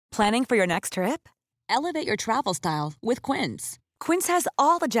Planning for your next trip? Elevate your travel style with Quince. Quince has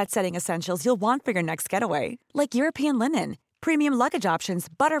all the jet-setting essentials you'll want for your next getaway, like European linen, premium luggage options,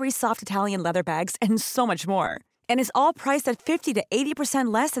 buttery soft Italian leather bags, and so much more. And is all priced at 50 to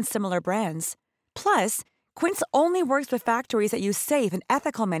 80% less than similar brands. Plus, Quince only works with factories that use safe and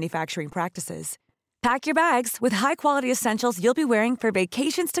ethical manufacturing practices. Pack your bags with high-quality essentials you'll be wearing for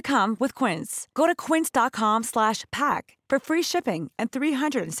vacations to come with Quince. Go to quince.com/pack for free shipping and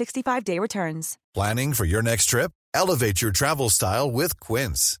 365-day returns. Planning for your next trip? Elevate your travel style with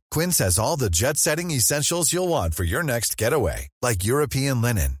Quince. Quince has all the jet-setting essentials you'll want for your next getaway, like European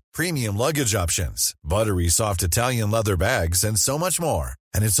linen, premium luggage options, buttery soft Italian leather bags, and so much more.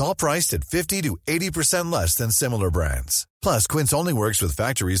 And it's all priced at 50 to 80% less than similar brands. Plus, Quince only works with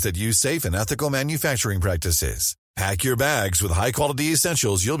factories that use safe and ethical manufacturing practices. Pack your bags with high-quality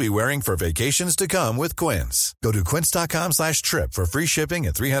essentials you'll be wearing for vacations to come with Quince. Go to quince.com/trip for free shipping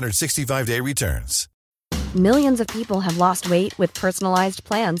and 365-day returns. Millions of people have lost weight with personalized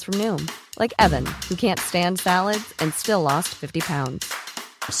plans from Noom. Like Evan, who can't stand salads and still lost 50 pounds.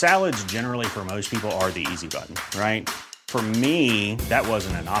 Salads generally for most people are the easy button, right? For me, that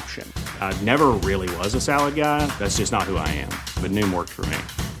wasn't an option. I never really was a salad guy. That's just not who I am. But Noom worked for me.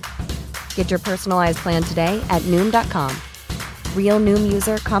 Get your personalized plan today at Noom.com. Real Noom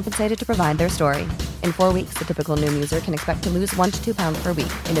user compensated to provide their story. In 4 weeks, the typical Noom user can expect to lose 1 to 2 pounds per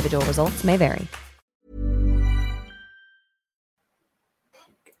week. Individual results may vary.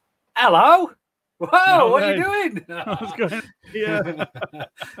 Hello. Whoa, what are you doing? I was going, yeah.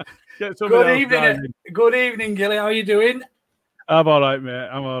 Good evening, Gilly. How are you doing? I'm all right, mate.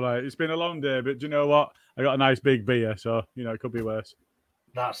 I'm all right. It's been a long day, but do you know what? I got a nice big beer, so, it could be worse.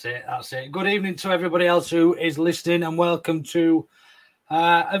 That's it. Good evening to everybody else who is listening, and welcome to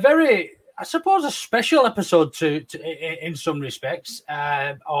a very, I suppose, a special episode in some respects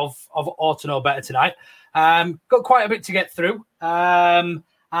of Ought to Know Better tonight. Got quite a bit to get through.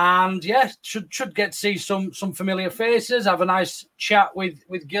 And yeah, should get to see some familiar faces, have a nice chat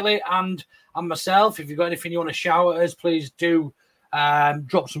with Gilly and myself. If you've got anything you want to shout at us, please do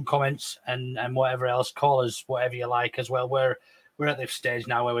drop some comments and whatever else. Call us, whatever you like as well. We're at this stage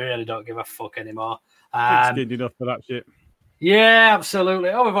now where we really don't give a fuck anymore. It's good enough for that shit. Yeah,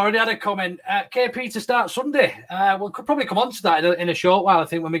 absolutely. Oh, we've already had a comment. KP to start Sunday. We'll probably come on to that in a short while, I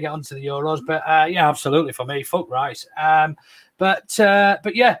think, when we get onto the Euros. But yeah, absolutely for me. Fuck Rice. But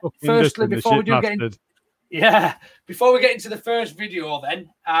yeah, firstly, before we get into the first video, then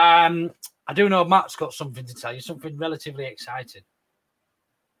I do know Matt's got something to tell you, something relatively exciting.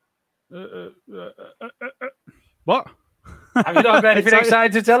 What? Have you not got anything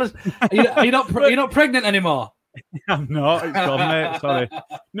exciting to tell us? Are you not pregnant anymore? I'm not. It's gone, mate. Sorry.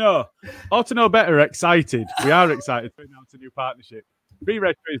 No. Ought to Know Better. Excited. We are excited to announce a new partnership. Free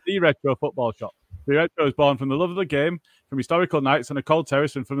Retro is the retro football shop. Free Retro is born from the love of the game, from historical nights on a cold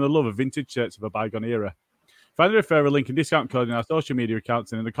terrace, and from the love of vintage shirts of a bygone era. Find the referral link and discount code in our social media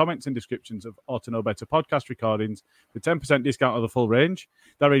accounts and in the comments and descriptions of Ought to Know Better podcast recordings with 10% discount on the full range.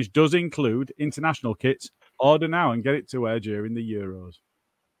 That range does include international kits. Order now and get it to wear during the Euros.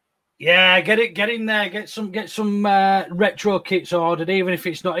 Yeah, get in there. Get some retro kits ordered, even if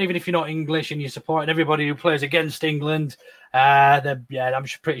you're not English and you're supporting everybody who plays against England. I'm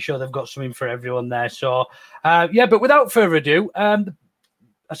pretty sure they've got something for everyone there. So but without further ado, I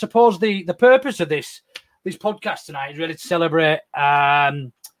suppose the purpose of this podcast tonight is really to celebrate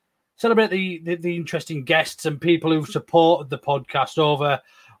the interesting guests and people who've supported the podcast over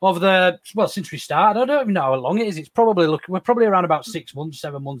since we started. I don't even know how long it is. We're probably around about 6 months,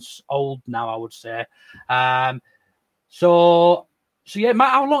 7 months old now, I would say. So yeah, Matt,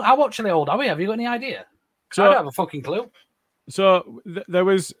 how actually old are we? Have you got any idea? I don't have a fucking clue. So there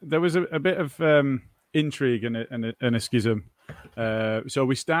was a bit of intrigue and a schism. So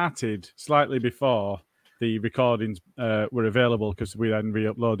we started slightly before the recordings were available, because we then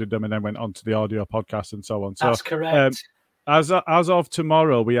re-uploaded them and then went on to the audio podcast and so on. So that's correct. As of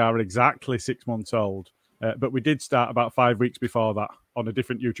tomorrow, we are exactly 6 months old. But we did start about 5 weeks before that on a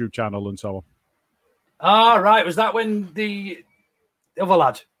different YouTube channel and so on. Ah, right. Was that when the other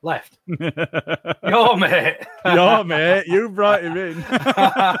lad left? Your mate. You brought him in.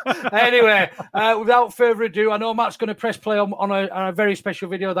 Anyway, without further ado, I know Matt's going to press play on a very special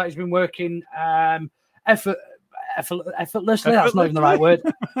video that he's been working effortlessly. That's not even the right word.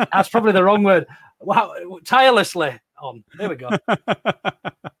 That's probably the wrong word. Wow, tirelessly on. There we go.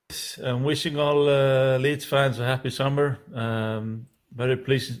 I'm wishing all Leeds fans a happy summer. Very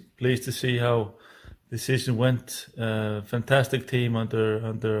pleased to see how the season went. Fantastic team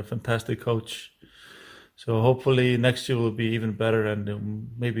under a fantastic coach. So hopefully next year will be even better,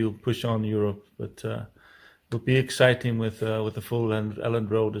 and maybe we'll push on Europe. But it'll be exciting with the full Elland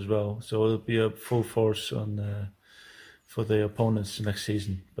Road as well. So it'll be a full force on for the opponents next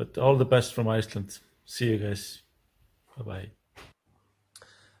season. But all the best from Iceland. See you guys. Bye bye.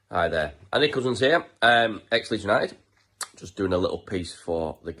 Hi there, Andy Cousins here, ex-Leeds United. Just doing a little piece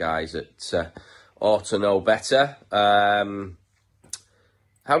for the guys at Ought to Know Better.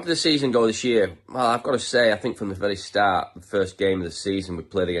 How did the season go this year? Well, I've got to say, I think from the very start, the first game of the season we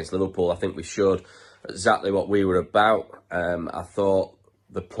played against Liverpool, I think we showed exactly what we were about. I thought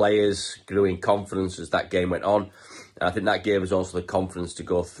the players grew in confidence as that game went on. And I think that gave us also the confidence to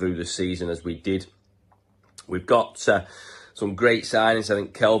go through the season as we did. We've got some great signings. I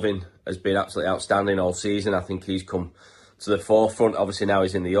think Kelvin has been absolutely outstanding all season. I think he's come to the forefront. Obviously now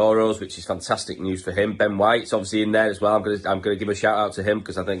he's in the Euros, which is fantastic news for him. Ben White's obviously in there as well. I'm going to give a shout out to him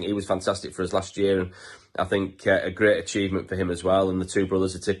because I think he was fantastic for us last year, and I think a great achievement for him as well. And the two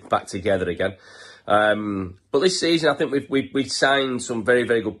brothers are back together again. But this season, I think we've signed some very,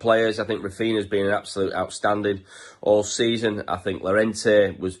 very good players. I think Rafinha's been an absolute outstanding all season. I think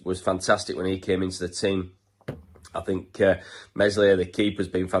Llorente was fantastic when he came into the team. I think Meslier, the keeper, has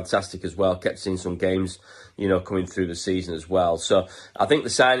been fantastic as well. Kept seeing some games, coming through the season as well. So I think the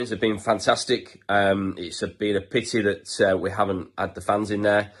signings have been fantastic. It's been a pity that we haven't had the fans in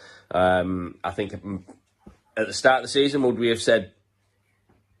there. I think at the start of the season, would we have said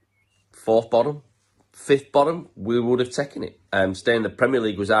fourth bottom, fifth bottom? We would have taken it. Staying in the Premier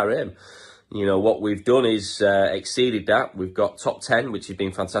League was our aim. What we've done is exceeded that. We've got top 10, which has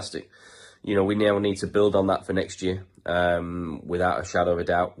been fantastic. We now need to build on that for next year. Without a shadow of a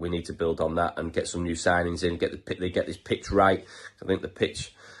doubt, we need to build on that and get some new signings in. Get this pitch right. I think the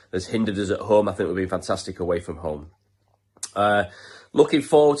pitch has hindered us at home. I think we've been fantastic away from home. Looking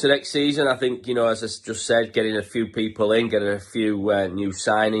forward to next season, I think, as I just said, getting a few people in, getting a few new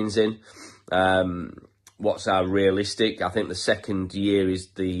signings in. What's our realistic? I think the second year is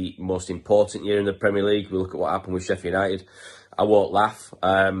the most important year in the Premier League. We look at what happened with Sheffield United. I won't laugh,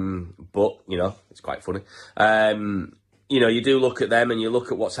 but, it's quite funny. You do look at them and you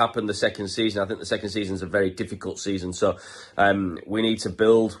look at what's happened the second season. I think the second season is a very difficult season. So we need to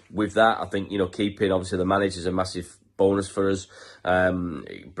build with that. I think, keeping, obviously, the manager is a massive bonus for us.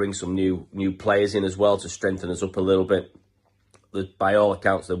 Bring some new players in as well to strengthen us up a little bit. By all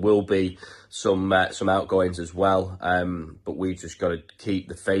accounts, there will be some outgoings as well. But we've just got to keep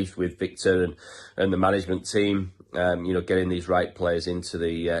the faith with Victor and the management team. Getting these right players into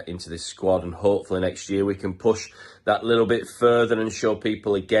this squad, and hopefully next year we can push that little bit further and show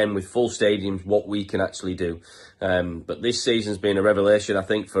people again with full stadiums what we can actually do. But this season's been a revelation, I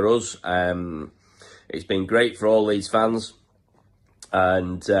think, for us. It's been great for all Leeds fans,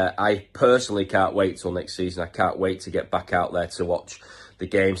 and I personally can't wait till next season. I can't wait to get back out there to watch the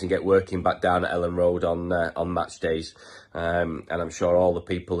games and get working back down at Elland Road on match days. And I'm sure all the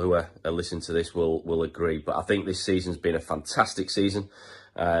people who are listening to this will agree. But I think this season's been a fantastic season.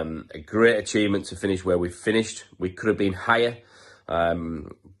 A great achievement to finish where we've finished. We could have been higher,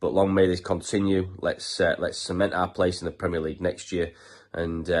 but long may this continue. Let's cement our place in the Premier League next year,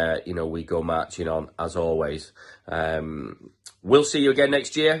 and we go marching on as always. We'll see you again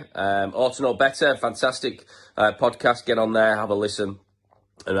next year. Ought to Know Better, fantastic podcast. Get on there, have a listen.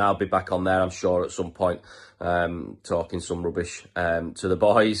 And I'll be back on there, I'm sure, at some point, talking some rubbish to the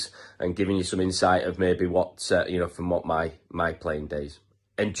boys and giving you some insight of maybe what, from what my playing days.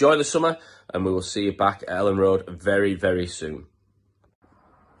 Enjoy the summer, and we will see you back at Elland Road very, very soon.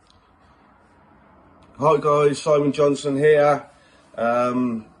 Hi guys, Simon Johnson here.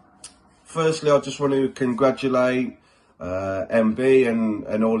 Firstly, I just want to congratulate MB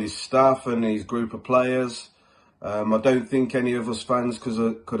and all his staff and his group of players. I don't think any of us fans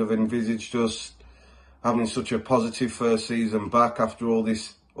could have envisaged us having such a positive first season back after all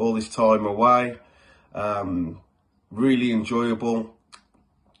this time away. Really enjoyable.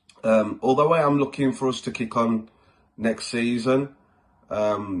 Although I am looking for us to kick on next season,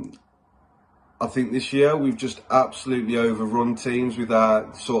 I think this year we've just absolutely overrun teams with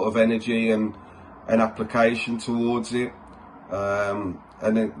our sort of energy and application towards it.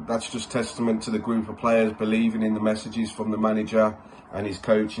 And that's just testament to the group of players believing in the messages from the manager and his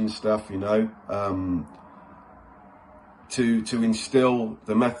coaching staff, to instill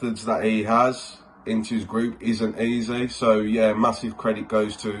the methods that he has into his group isn't easy. So yeah, massive credit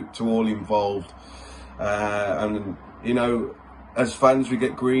goes to all involved. And as fans we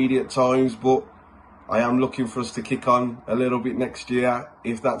get greedy at times, but I am looking for us to kick on a little bit next year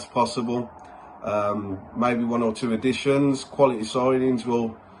if that's possible. Maybe one or two additions, quality signings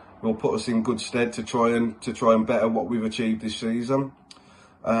will will put us in good stead to try and better what we've achieved this season.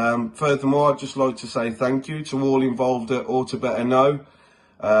 Furthermore, I'd just like to say thank you to all involved at All to Better Know.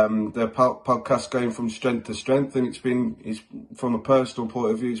 The podcast going from strength to strength, and it's from a personal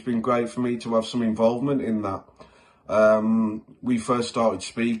point of view, it's been great for me to have some involvement in that. We first started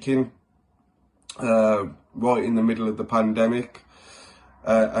speaking right in the middle of the pandemic,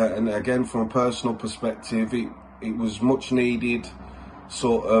 and again, from a personal perspective, it was much needed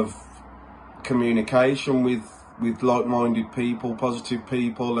sort of communication with like-minded people, positive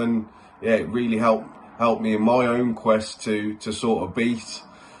people, and yeah, it really helped me in my own quest to sort of beat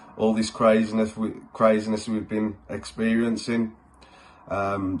all this craziness we've been experiencing.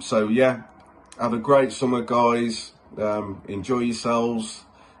 So yeah, have a great summer, guys. Enjoy yourselves,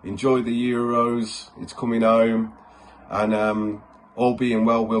 enjoy the Euros, it's coming home, and all being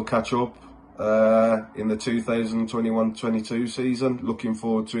well, we'll catch up in the 2021-22 season. Looking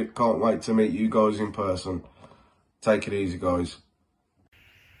forward to it, can't wait to meet you guys in person. Take it easy, guys.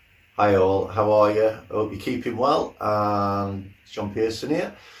 Hi all, how are you? I hope you're keeping well. John Pearson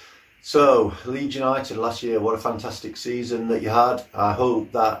here. So, Leeds United last year, what a fantastic season that you had. I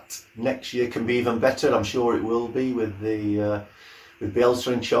hope that next year can be even better. I'm sure it will be with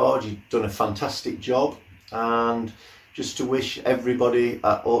Bielsa in charge. You've done a fantastic job. And just to wish everybody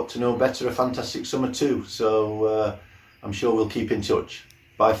at Ought to Know Better a fantastic summer too. So, I'm sure we'll keep in touch.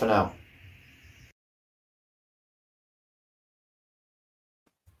 Bye for now.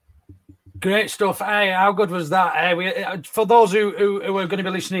 Great stuff. Hey, how good was that? For those who are going to be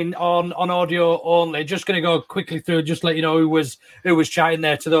listening on audio only, just going to go quickly through, just let you know who was chatting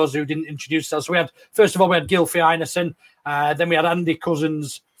there to those who didn't introduce themselves. So first of all, we had Gylfi Einarsson, then we had Andy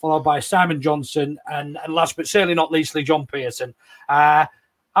Cousins, followed by Simon Johnson, and last but certainly not leastly, John Pearson. How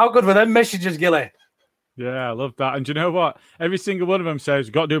good were them messages, Gilly? Yeah, I love that. And do you know what? Every single one of them says,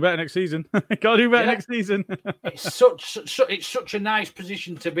 got to do better next season. Got to do better next season. It's such a nice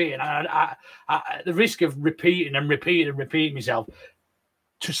position to be in. And I, the risk of repeating myself,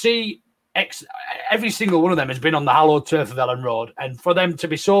 to see every single one of them has been on the hallowed turf of Ellen Road. And for them to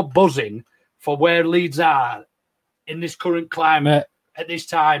be so buzzing for where Leeds are in this current climate at this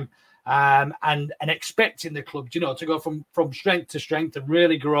time, and expecting the club, to go from strength to strength and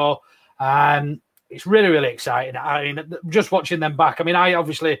really grow. It's really, really exciting. I mean, just watching them back. I mean, I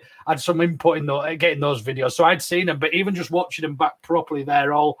obviously had some input in getting those videos, so I'd seen them. But even just watching them back properly,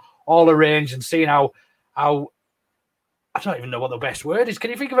 they're all arranged, and seeing how I don't even know what the best word is.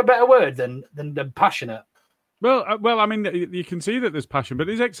 Can you think of a better word than passionate? Well, I mean, you can see that there's passion, but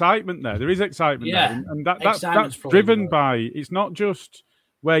there's excitement there. There is excitement there, and that's driven by. It's not just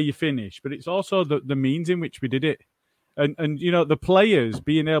where you finish, but it's also the means in which we did it. And the players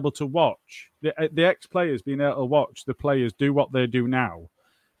being able to watch, the ex-players being able to watch the players do what they do now,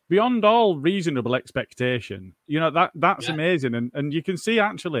 beyond all reasonable expectation. That's amazing. And you can see,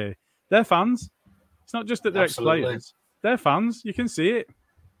 actually, they're fans. It's not just that they're ex-players. They're fans. You can see it.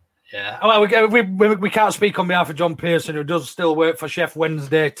 Yeah. Well, we can't speak on behalf of John Pearson, who does still work for Chef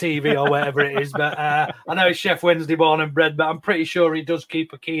Wednesday TV or whatever it is. But I know he's Chef Wednesday born and bred, but I'm pretty sure he does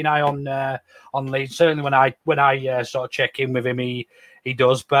keep a keen eye on Leeds. Certainly when I sort of check in with him, he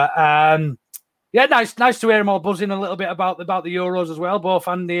does. But yeah, nice to hear him all buzzing a little bit about the Euros as well. Both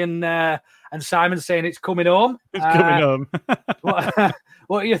Andy and Simon saying it's coming home. It's coming home.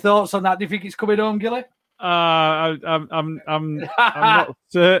 What are your thoughts on that? Do you think it's coming home, Gilly? I'm not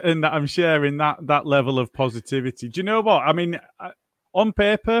certain that I'm sharing that level of positivity. Do you know what? I mean, on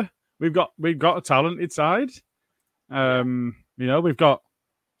paper, we've got a talented side. We've got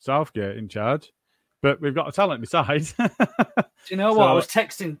Southgate in charge, but we've got a talented side. Do you know what? I was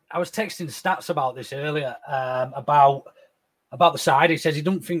texting Stats about this earlier, about the side. He says he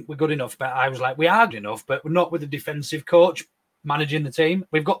don't think we're good enough, but I was like, we are good enough, but we're not with a defensive coach managing the team.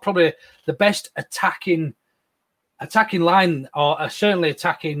 We've got probably the best attacking line, or certainly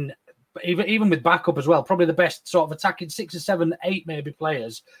attacking, even with backup as well, probably the best sort of attacking 6 or 7, 8 maybe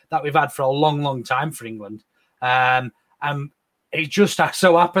players that we've had for a long, long time for England. And it just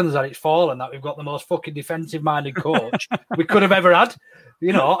so happens that it's fallen that we've got the most fucking defensive-minded coach we could have ever had.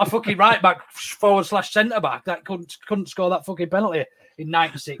 A fucking right-back / centre-back that couldn't score that fucking penalty in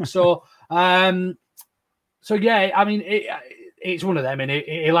 96. So yeah, I mean, it's one of them, and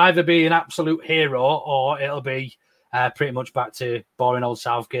it'll either be an absolute hero or it'll be pretty much back to boring old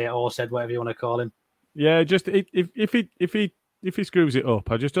Southgate, or said whatever you want to call him. Yeah, just if he screws it up,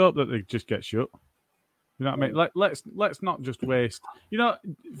 I just hope that they just get shut. You know what I mean? Let's not just waste.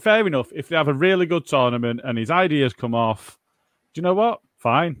 Fair enough. If they have a really good tournament and his ideas come off, do you know what?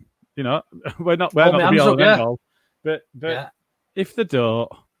 Fine. We're not the be all and end all. But if they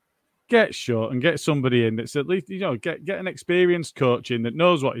don't, get shut and get somebody in that's at least, get an experienced coach in that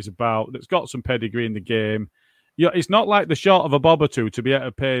knows what he's about, that's got some pedigree in the game. It's not like the short of a bob or two to be able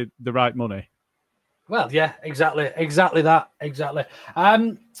to pay the right money. Well, yeah, exactly that.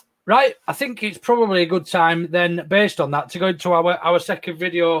 Right, I think it's probably a good time then, based on that, to go into our second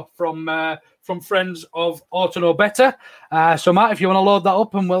video from friends of Ought to Know Better. So, Matt, if you want to load that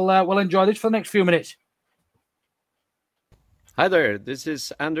up, and we'll enjoy this for the next few minutes. Hi there, this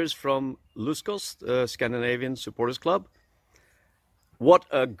is Anders from Luskos, Scandinavian Supporters Club. What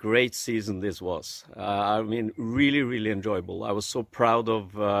a great season this was. Really, really enjoyable. I was so proud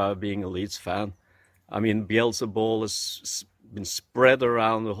of being a Leeds fan. Bielsa ball has been spread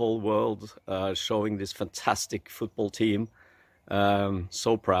around the whole world, showing this fantastic football team.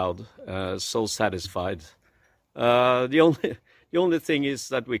 So proud, so satisfied. The only thing is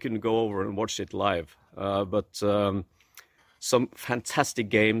that we couldn't go over and watch it live. But some fantastic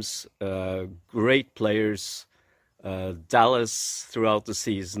games, great players. Dallas throughout the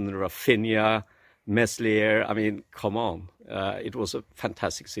season, Rafinha, Meslier. Come on. It was a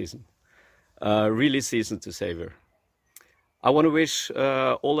fantastic season. Really season to savor. I want to wish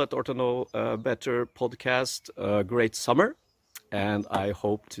all at Ought to Know Better podcast a great summer, and I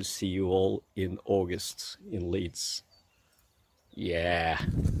hope to see you all in August in Leeds. Yeah.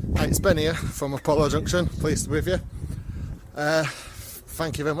 Hi, it's Ben here from Apollo Junction. Pleased to be with you.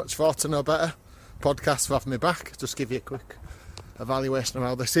 Thank you very much for Ought to Know Better podcast for having me back. Just give you a quick evaluation of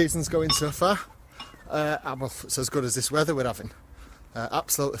how the season's going so far. It's as good as this weather we're having.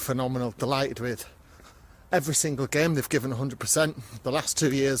 Absolutely phenomenal. Delighted with every single game. They've given 100%. The last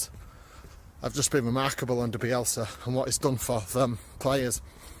 2 years have just been remarkable under Bielsa and what he's done for them players.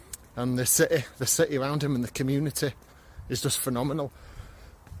 And the city around him and the community is just phenomenal.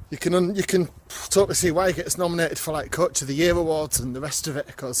 You can totally see why he gets nominated for like Coach of the Year awards and the rest of it,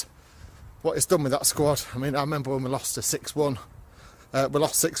 because what he's done with that squad. I remember when we lost 6-1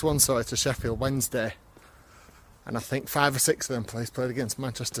 to Sheffield Wednesday, and I think 5 or 6 of them played against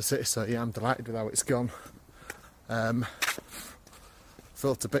Manchester City. So yeah, I'm delighted with how it's gone.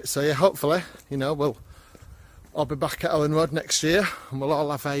 Felt a bit. So yeah, hopefully, I'll be back at Ellen Road next year, and we'll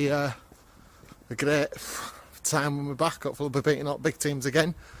all have a great time when we're back. Hopefully we'll be beating up big teams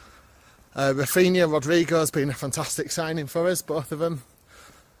again. Rafinha, Rodrigo has been a fantastic signing for us, both of them.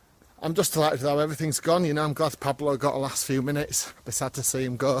 I'm just delighted with how everything's gone. I'm glad Pablo got the last few minutes. I'd be sad to see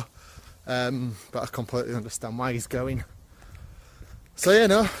him go, but I completely understand why he's going. So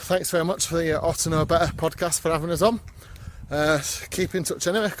yeah, thanks very much for the Ought to Know Better podcast for having us on. Keep in touch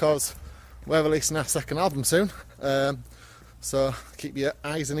anyway, because we're releasing our second album soon. So keep your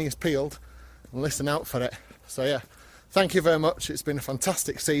eyes and ears peeled and listen out for it. So yeah, thank you very much. It's been a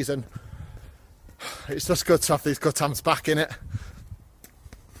fantastic season. It's just good to have these good times back in it.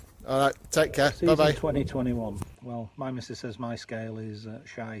 All right, take care. Season Bye-bye. 2021. Well, my missus says my scale is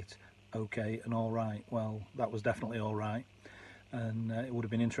shite, okay, and all right. Well, that was definitely all right. And it would have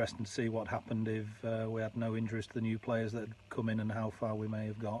been interesting to see what happened if we had no injuries to the new players that had come in and how far we may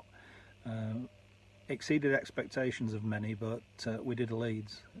have got. Exceeded expectations of many, but we did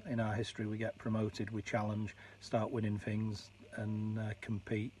Leeds. In our history, we get promoted, we challenge, start winning things and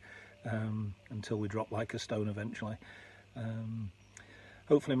compete until we drop like a stone eventually.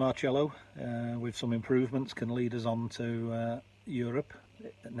 Hopefully Marcello, with some improvements, can lead us on to Europe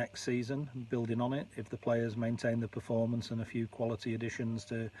next season, building on it if the players maintain the performance and a few quality additions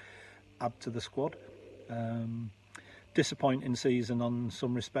to add to the squad. Disappointing season on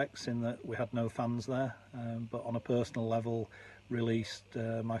some respects in that we had no fans there, but on a personal level released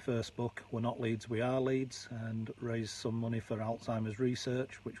my first book, We're Not Leeds, We Are Leeds, and raised some money for Alzheimer's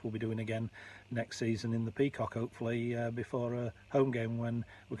research, which we'll be doing again next season in the Peacock, hopefully before a home game when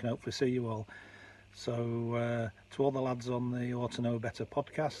we can hopefully see you all. So to all the lads on the Ought to Know Better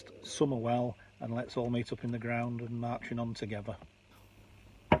podcast, summer well, and let's all meet up in the ground and marching on together.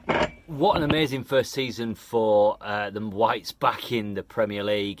 What an amazing first season for the Whites back in the Premier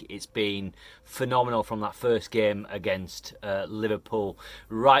League. It's been phenomenal from that first game against Liverpool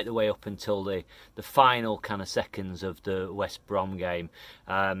right the way up until the final kind of seconds of the West Brom game.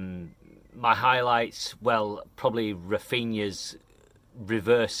 My highlights, well, probably Rafinha's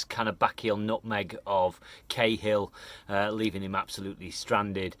reverse kind of backheel nutmeg of Cahill, leaving him absolutely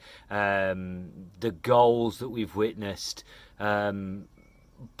stranded. The goals that we've witnessed,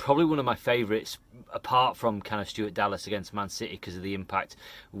 probably one of my favourites, apart from kind of Stuart Dallas against Man City because of the impact,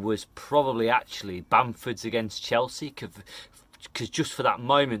 was probably actually Bamford's against Chelsea. because just for that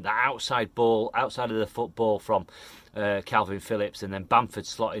moment, that outside ball, outside of the football from Calvin Phillips, and then Bamford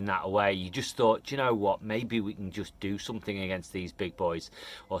slotting that away, you just thought, do you know what, maybe we can just do something against these big boys,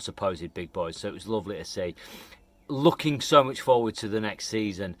 or supposed big boys. So it was lovely to see. Looking so much forward to the next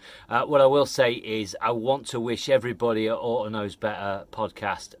season. What I will say is I want to wish everybody at Auto Knows Better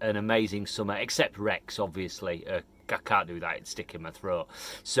podcast an amazing summer, except Rex, obviously. I can't do that, it'd stick in my throat.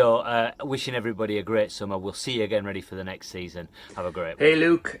 So wishing everybody a great summer. We'll see you again ready for the next season. Have a great one. Hey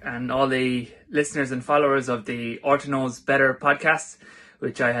Luke and all the listeners and followers of the Auto Knows Better podcast,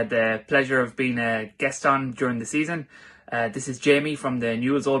 which I had the pleasure of being a guest on during the season. This is Jamie from the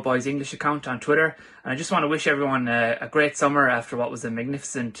Newell's Old Boys English account on Twitter, and I just want to wish everyone a great summer after what was a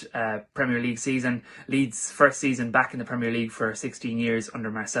magnificent Premier League season. Leeds' first season back in the Premier League for 16 years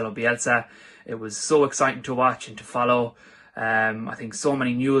under Marcelo Bielsa. It was so exciting to watch and to follow. I think so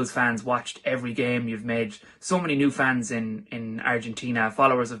many Newell's fans watched every game. You've made so many new fans in Argentina,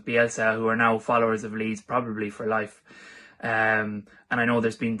 followers of Bielsa, who are now followers of Leeds probably for life. And I know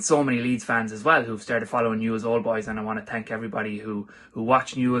there's been so many Leeds fans as well who've started following Newell's Old Boys, and I want to thank everybody who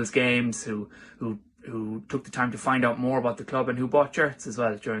watched Newell's games, who took the time to find out more about the club, and who bought shirts as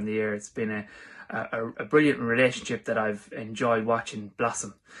well during the year. It's been a brilliant relationship that I've enjoyed watching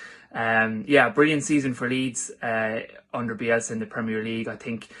blossom. Brilliant season for Leeds under Bielsa in the Premier League. I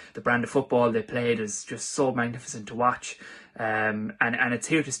think the brand of football they played is just so magnificent to watch. And it's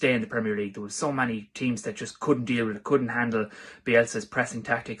here to stay in the Premier League. There was so many teams that just couldn't deal with it, couldn't handle Bielsa's pressing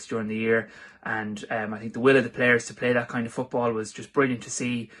tactics during the year. And I think the will of the players to play that kind of football was just brilliant to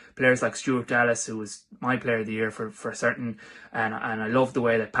see. Players like Stuart Dallas, who was my player of the year for certain. And I love the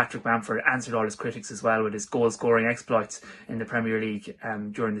way that Patrick Bamford answered all his critics as well with his goal-scoring exploits in the Premier League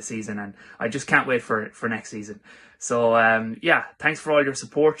during the season. And I just can't wait for next season. So, thanks for all your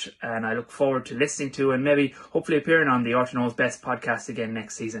support. And I look forward to listening to and maybe hopefully appearing on the Auto Knows Best podcast again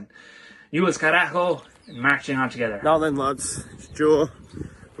next season. Newell's Carajo, and marching on together. Now then, lads, it's Joe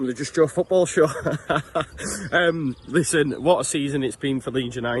from the Just Joe Football Show. Listen, what a season it's been for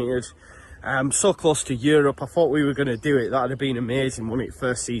Leeds United. So close to Europe. I thought we were going to do it. That would have been amazing, wouldn't it,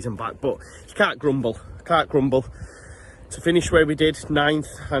 first season back? But you can't grumble. To finish where we did,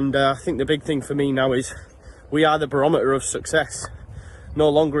 9th. And I think the big thing for me now is we are the barometer of success. No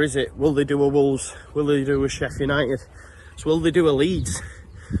longer is it, will they do a Wolves? Will they do a Sheffield United? So will they do a Leeds?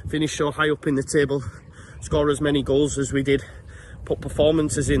 Finish so high up in the table, score as many goals as we did, put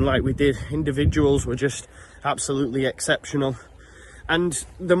performances in like we did. Individuals were just absolutely exceptional. And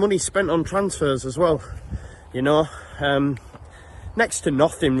the money spent on transfers as well, you know. Next to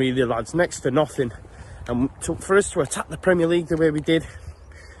nothing really, lads, next to nothing. And for us to attack the Premier League the way we did,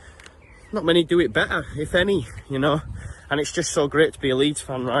 not many do it better, if any, you know. And it's just so great to be a Leeds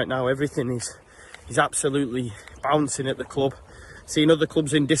fan right now. Everything is absolutely bouncing at the club. Seeing other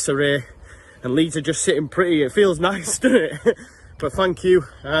clubs in disarray and Leeds are just sitting pretty. It feels nice, doesn't it? But thank you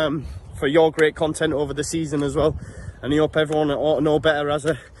for your great content over the season as well. And I hope everyone ought to know better as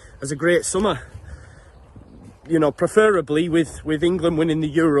a great summer. You know, preferably with England winning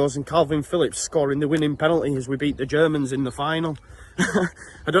the Euros and Calvin Phillips scoring the winning penalty as we beat the Germans in the final.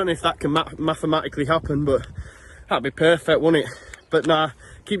 I don't know if that can mathematically happen, but that'd be perfect, wouldn't it? But nah,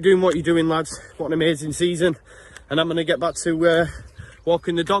 keep doing what you're doing, lads. What an amazing season. And I'm going to get back to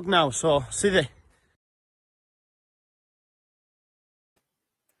walking the dog now, so see you.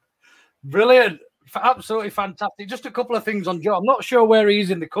 Brilliant. Absolutely fantastic. Just a couple of things on Joe. I'm not sure where he is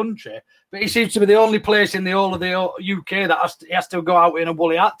in the country, but he seems to be the only place in the whole of the UK that he has to go out in a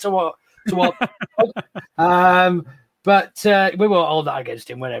woolly hat to walk. But we won't hold that against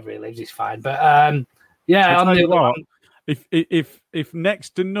him. Wherever he lives, he's fine. But if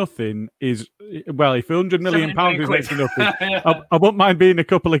next to nothing is, well, if £100 million is next to nothing, I won't mind being a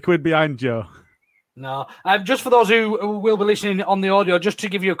couple of quid behind Joe. No, just for those who will be listening on the audio, just to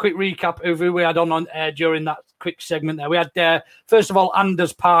give you a quick recap of who we had on during that quick segment there. We had, first of all,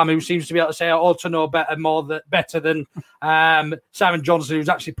 Anders Palm, who seems to be able to say, I ought to know better than Simon Johnson, who's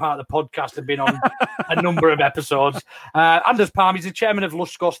actually part of the podcast and been on a number of episodes. Anders Palm is the chairman of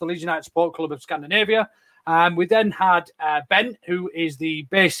Luskos, the Leeds United Sport Club of Scandinavia. We then had Ben, who is the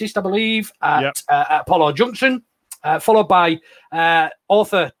bassist, I believe, at Apollo Junction. Followed by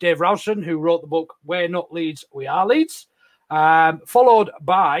author Dave Rowson, who wrote the book We're Not Leeds, We Are Leeds. Followed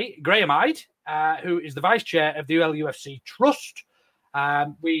by Graham Hyde, who is the vice chair of the LUFC Trust.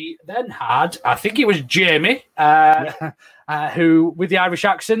 We then had, I think it was Jamie, who, with the Irish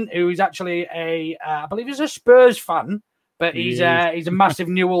accent, who is actually I believe he's a Spurs fan, but he's a massive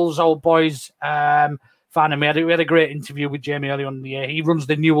Newell's Old Boys fan. And we had a great interview with Jamie earlier on in the year. He runs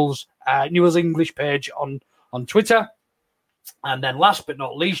the Newell's English page on Twitter. And then last but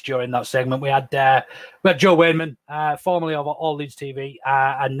not least, during that segment, we had Joe Wainman, formerly of All Leeds TV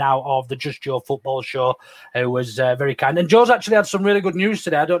and now of the Just Joe Football Show, who was very kind. And Joe's actually had some really good news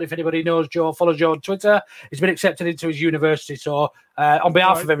today. I don't know if anybody knows Joe, follows Joe on Twitter. He's been accepted into his university. So on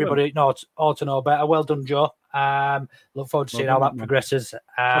behalf of everybody, ought to know better. Well done, Joe. Look forward to seeing how that progresses.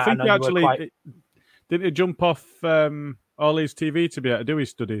 I think he actually didn't he jump off All Leeds TV to be able to do his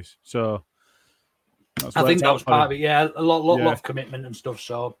studies. So I think that was part of it. Yeah, a lot of commitment and stuff.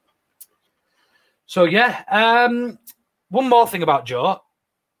 So yeah. One more thing about Joe: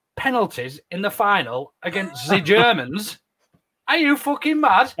 penalties in the final against the Germans. Are you fucking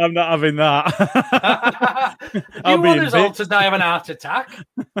mad? I'm not having that. You want us all to die of an heart attack?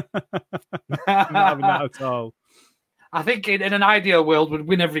 I'm not having that at all. I think in an ideal world, we'd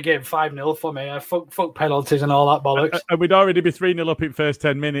win every game 5-0 for me. Fuck penalties and all that bollocks. And we'd already be 3-0 up in first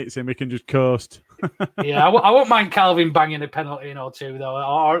 10 minutes and we can just coast. Yeah, I won't mind Calvin banging a penalty or two, though,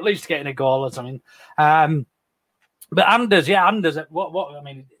 or at least getting a goal or something. But Anders, what? I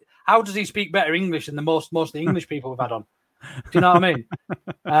mean, how does he speak better English than most of the English people we've had on? Do you know what I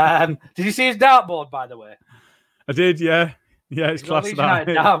mean? Did you see his dartboard, by the way? I did, yeah. Yeah, it's class.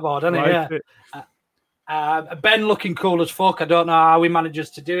 Dartboard, isn't it? Yeah. Ben looking cool as fuck. I don't know how he manages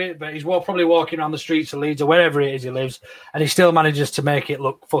to do it, but he's probably walking around the streets of Leeds or wherever it is he lives, and he still manages to make it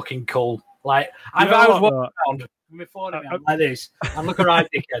look fucking cool. Like, I was walking around with my phone like this, and look a right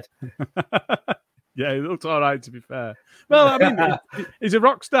dickhead. Yeah, he looks all right, to be fair. Well, I mean, he's a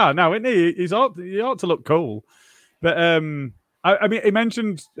rock star now, isn't he? He ought to look cool. But I mean, he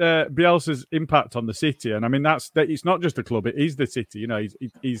mentioned Bielsa's impact on the city, and I mean that it's not just a club; it is the city. You know,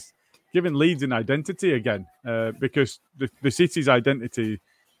 he's given Leeds an identity again because the city's identity,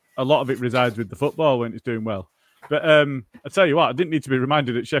 a lot of it resides with the football when it's doing well. But I tell you what, I didn't need to be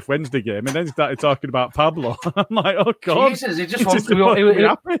reminded at Sheff Wednesday game, and then started talking about Pablo. I'm like, oh god, Jesus, he just wants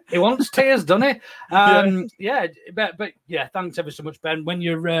he wants tears, doesn't he? Yeah, but yeah, thanks ever so much, Ben. When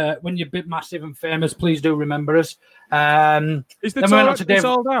you're a bit massive and famous, please do remember us. Is the tour actually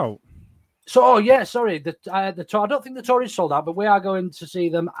sold out? So, sorry, the tour. I don't think the tour is sold out, but we are going to see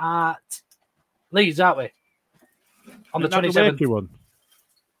them at Leeds, aren't we? On the 27th.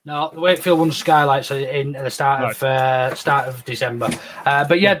 No, the Wakefield one Skylights in the start of December.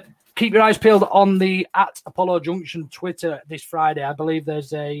 But yeah, keep your eyes peeled on the @Apollo Junction Twitter this Friday. I believe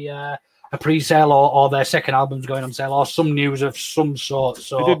there's a pre-sale or their second album's going on sale or some news of some sort.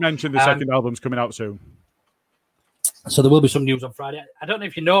 So they did mention the second album's coming out soon. So there will be some news on Friday. I don't know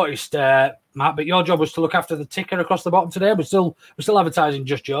if you noticed, Matt, but your job was to look after the ticker across the bottom today. We're still advertising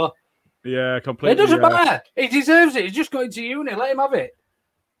Just Joe. Yeah, completely. It doesn't matter. He deserves it. He's just going to uni. Let him have it.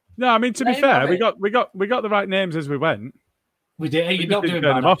 No, I mean, to be fair, we got the right names as we went. We did. You're not doing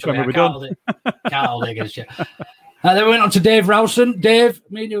bad, them off when we were done. Can't hold it against you. Then we went on to Dave Rowson. Dave,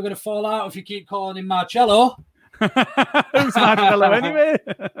 me and you are going to fall out if you keep calling him Marcello. Who's Marcello anyway?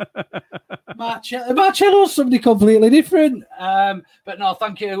 Marcello's somebody completely different. But no,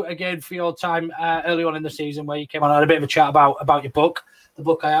 thank you again for your time early on in the season where you came on and had a bit of a chat about your book. The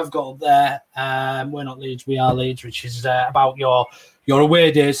book I have got up there, We're Not Leeds, We Are Leeds, which is about your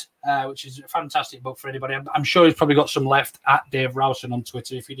away days, which is a fantastic book for anybody. I'm sure he's probably got some left at Dave Rowson on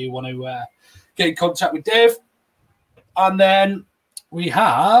Twitter if you do want to get in contact with Dave. And then we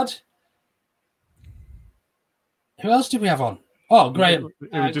had... Who else did we have on? Oh, Graham.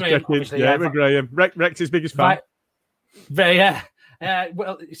 Graham. Rex's biggest fan. Right.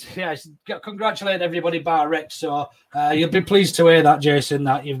 Congratulate everybody bar Rex. So you'll be pleased to hear that, Jason,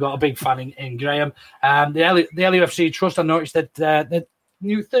 that you've got a big fan in Graham. The LUFC Trust, I noticed that the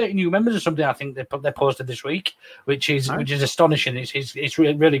 30 new members or something, I think they posted this week, which is astonishing. It's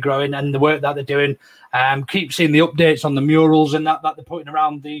really growing, and the work that they're doing. Keep seeing the updates on the murals and that they're putting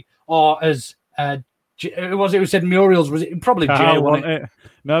around it was who said murals? Was it probably Jay? Wasn't it?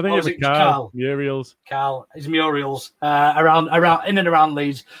 No, I think it was Carl. Murals. Carl, his murals around in and around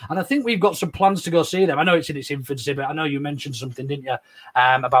Leeds, and I think we've got some plans to go see them. I know it's in its infancy, but I know you mentioned something, didn't you,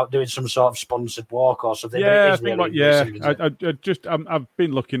 about doing some sort of sponsored walk or something? Yeah, I've been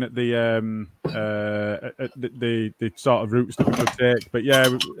looking at the sort of routes that we could take, but yeah,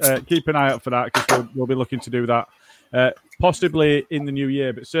 keep an eye out for that because we'll be looking to do that. Possibly in the new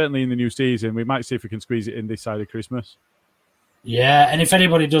year, but certainly in the new season. We might see if we can squeeze it in this side of Christmas. Yeah, and if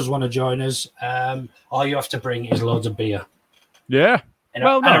anybody does want to join us, all you have to bring is loads of beer. Yeah. And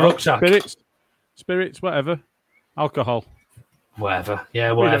a rucksack. Spirits, whatever. Alcohol. Whatever.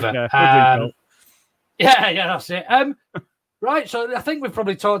 Yeah, whatever. Yeah, that's it. Right, so I think we've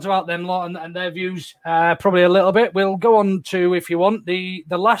probably talked about them lot and their views probably a little bit. We'll go on to, if you want, the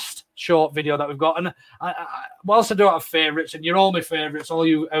last short video that we've got. And whilst I do have favourites, and you're all my favourites, all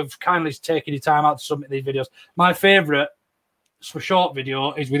you have kindly taken your time out to submit these videos, my favourite for short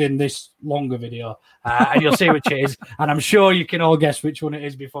video is within this longer video, and you'll see which it is. And I'm sure you can all guess which one it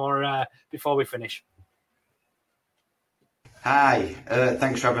is before we finish. Hi,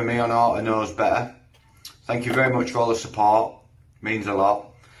 thanks for having me on Orta Knows Better. Thank you very much for all the support, means a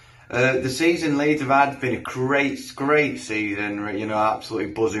lot. The season Leeds have had been a great season, you know,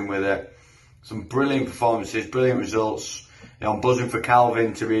 absolutely buzzing with it. Some brilliant performances, brilliant results. You know, I'm buzzing for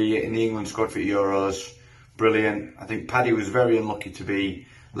Calvin to be in the England squad for Euros. Brilliant. I think Paddy was very unlucky to be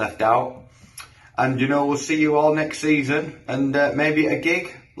left out. And, you know, we'll see you all next season and maybe a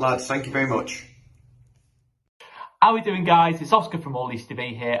gig. Lads, thank you very much. How are we doing, guys? It's Oscar from All East to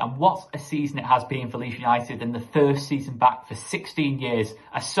Be here, and what a season it has been for Leeds United in the first season back for 16 years.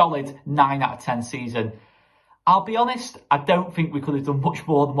 A solid 9 out of 10 season. I'll be honest, I don't think we could have done much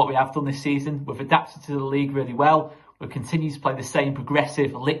more than what we have done this season. We've adapted to the league really well. We've continued to play the same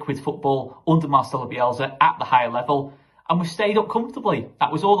progressive, liquid football under Marcelo Bielsa at the higher level, and we've stayed up comfortably.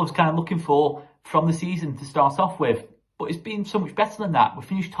 That was all I was kind of looking for from the season to start off with. But it's been so much better than that. We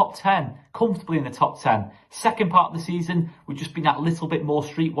finished top 10, comfortably in the top 10. Second part of the season, we've just been that little bit more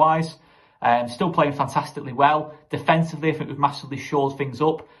streetwise. Still playing fantastically well. Defensively, I think we've massively shored things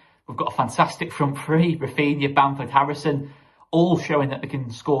up. We've got a fantastic front three, Rafinha, Bamford, Harrison, all showing that they can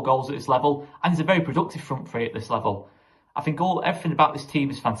score goals at this level. And it's a very productive front three at this level. I think everything about this team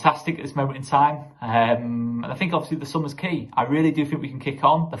is fantastic at this moment in time. And I think obviously the summer's key. I really do think we can kick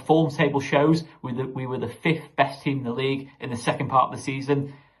on. The form table shows we were the 5th best team in the league in the second part of the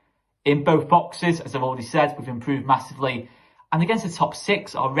season. In both boxes, as I've already said, we've improved massively. And against the top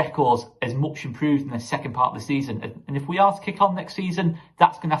 6, our records is much improved in the second part of the season. And if we are to kick on next season,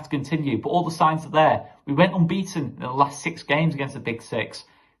 that's going to have to continue. But all the signs are there. We went unbeaten in the last 6 games against the Big 6.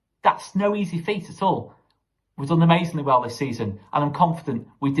 That's no easy feat at all. We've done amazingly well this season, and I'm confident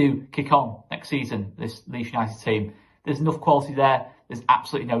we do kick on next season, this Leeds United team. There's enough quality there. There's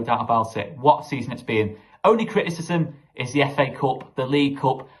absolutely no doubt about it. What a season it's been. Only criticism is the FA Cup, the League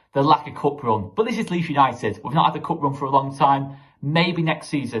Cup, the lack of cup run. But this is Leeds United. We've not had a cup run for a long time. Maybe next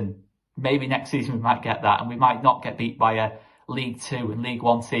season we might get that, and we might not get beat by a League 2 and League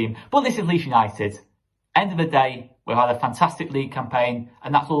 1 team. But this is Leeds United. End of the day, we've had a fantastic league campaign,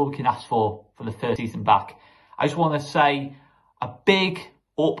 and that's all we can ask for the third season back. I just want to say a big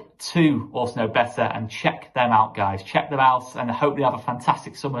up to Orta Knows Better, and check them out, guys. Check them out, and I hope they have a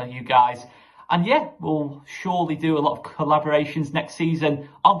fantastic summer, you guys. And yeah, we'll surely do a lot of collaborations next season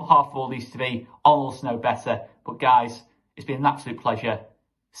on behalf of All East to Be on Orta Knows Better. But guys, it's been an absolute pleasure.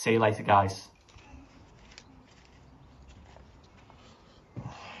 See you later, guys.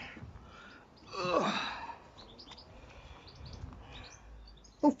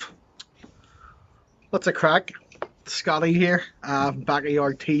 Oop. What's a crack? Scotty here,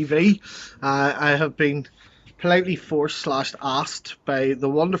 Backyard TV. I have been politely forced/asked by the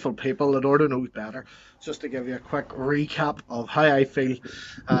wonderful people at Orta Knows Better just to give you a quick recap of how I feel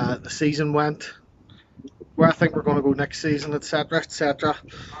the season went, where I think we're going to go next season, etc, etc.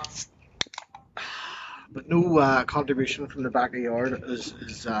 But no contribution from the backyard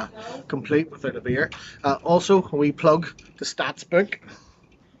is complete without a beer. Also, a wee plug to Stats Book.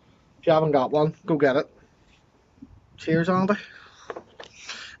 If you haven't got one, go get it. Cheers, Andy.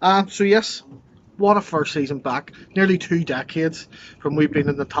 So yes, what a first season back. Nearly 2 decades from we've been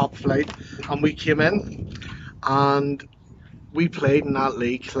in the top flight, and we came in and we played in that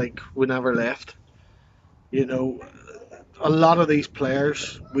league like we never left. You know, a lot of these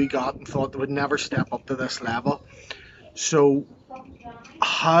players we got and thought they would never step up to this level. So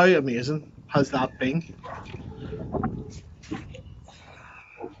how amazing has that been?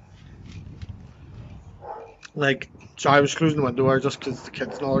 Like, sorry, I was closing the window just because the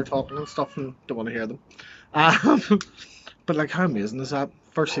kids now are talking and stuff and don't want to hear them. But like, how amazing is that?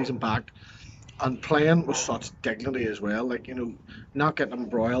 First season back and playing with such dignity as well. Like, you know, not getting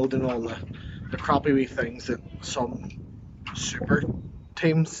embroiled in all the crappy wee things that some super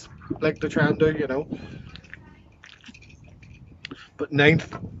teams like to try and do, you know. But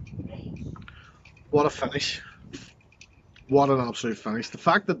 9th, what a finish. What an absolute finish. The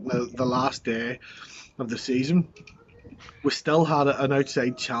fact that the last day of the season we still had an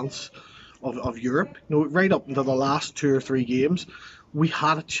outside chance of Europe. You know, right up until the last 2 or 3 games we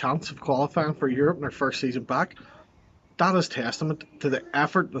had a chance of qualifying for Europe in our first season back. That is testament to the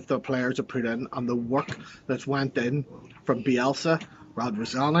effort that the players have put in and the work that's went in from Bielsa,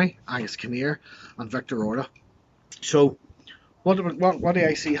 Radrizzani, Angus Kinnear and Victor Orta. So What do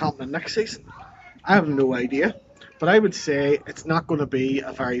I see happening next season? I have no idea. But I would say it's not going to be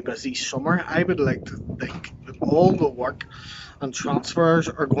a very busy summer. I would like to think that all the work and transfers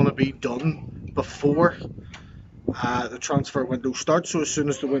are going to be done before the transfer window starts. So as soon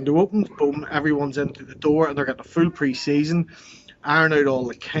as the window opens, boom, everyone's into the door and they're getting a full pre-season, iron out all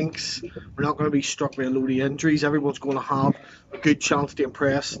the kinks. We're not going to be struck by a load of injuries. Everyone's going to have a good chance to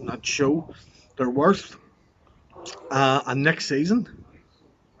impress and show their worth. And next season,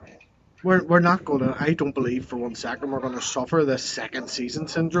 we're not going to, I don't believe for 1 second we're going to suffer this second season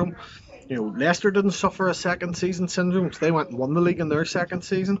syndrome. You know, Leicester didn't suffer a second season syndrome because they went and won the league in their second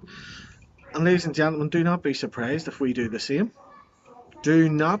season. And ladies and gentlemen, do not be surprised if we do the same. Do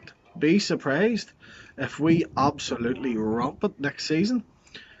not be surprised if we absolutely romp it next season.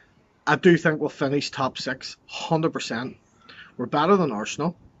 I do think we'll finish top 6, 100%. We're better than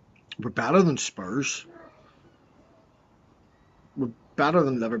Arsenal. We're better than Spurs. We're better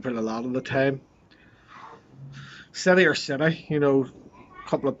than Liverpool a lot of the time. City or City, you know, a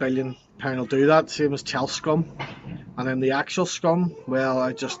couple of £1 billion will do that, same as Chelsea scum. And then the actual scum, well,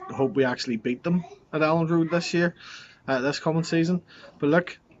 I just hope we actually beat them at Elland Road this year, this coming season. But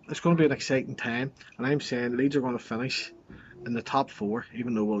look, it's going to be an exciting time, and I'm saying Leeds are going to finish in the top 4,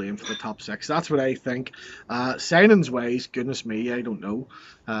 even though we'll aim for the top 6. That's what I think. Signings wise, goodness me, I don't know.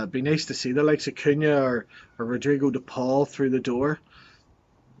 It'd be nice to see the likes of Cunha or Rodrigo de Paul through the door.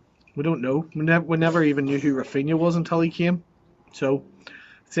 We don't know. We never even knew who Rafinha was until he came. So,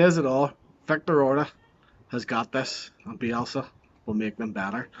 it says it all. Victor Orta has got this, and Bielsa will make them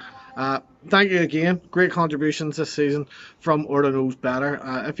better. Thank you again. Great contributions this season from Orta Knows Better.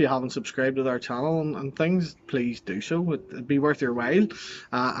 If you haven't subscribed to our channel and things, please do so. It'd be worth your while.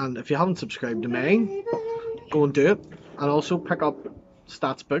 And if you haven't subscribed to mine, go and do it. And also pick up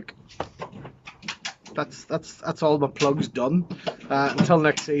Stats Book. That's all my plugs done. Until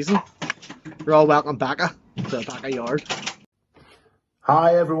next season, you're all welcome back to the backyard.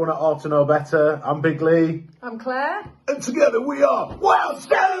 Hi everyone at Ought to Know Better. I'm Big Lee. I'm Claire. And together we are Wild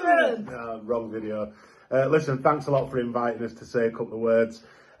Stallion! Wrong video. Listen, thanks a lot for inviting us to say a couple of words.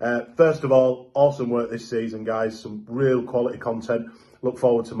 First of all, awesome work this season, guys. Some real quality content. Look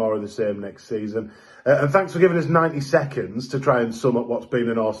forward to more of the same next season. And thanks for giving us 90 seconds to try and sum up what's been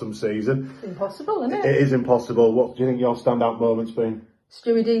an awesome season. It's impossible, isn't it? It is impossible. What do you think your standout moment's been?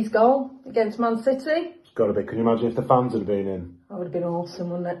 Stewie D's goal against Man City. It's got to be. Can you imagine if the fans had been in? That would have been awesome,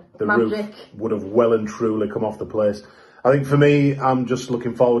 wouldn't it? The Magic. roof would have well and truly come off the place. I think for me, I'm just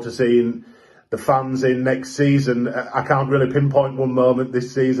looking forward to seeing the fans in next season. I can't really pinpoint one moment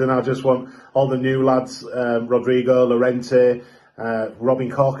this season. I just want all the new lads, Rodrigo, Llorente, Robin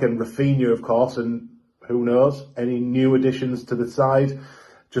Koch and Rafinha, of course, and who knows, any new additions to the side,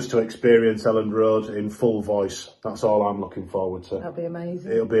 just to experience Elland Road in full voice. That's all I'm looking forward to. That'll be amazing.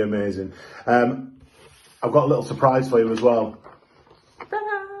 It'll be amazing. I've got a little surprise for you as well.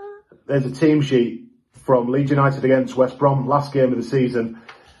 Ta-da! There's a team sheet from Leeds United against West Brom, last game of the season,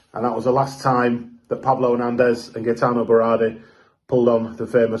 and that was the last time that Pablo Hernandez and Gaetano Berardi pulled on the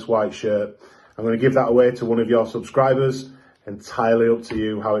famous white shirt. I'm going to give that away to one of your subscribers. Entirely up to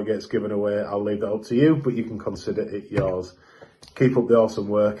you how it gets given away. I'll leave that up to you, but you can consider it yours. Keep up the awesome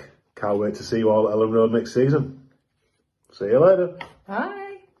work. Can't wait to see you all at Elland Road next season. See you later. Bye.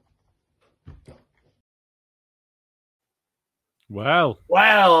 Well.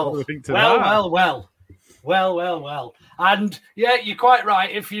 Well. What do we think to that? Well. And yeah, you're quite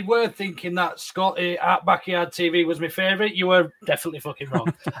right. If you were thinking that Scotty at Backyard TV was my favourite, you were definitely fucking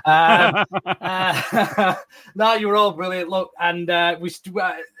wrong. No, you were all brilliant. Look, and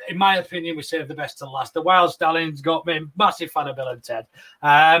in my opinion, we saved the best to the last. The Wild Stallions got me. Massive fan of Bill and Ted.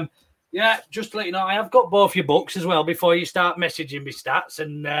 Yeah, just to let you know, I have got both your books as well before you start messaging me, Stats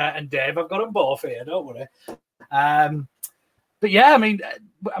and Dave. I've got them both here, don't worry. But yeah, I mean,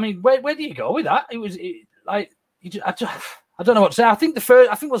 where do you go with that? I don't know what to say. I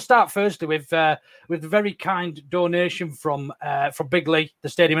think we'll start firstly with a very kind donation from Big Lee, the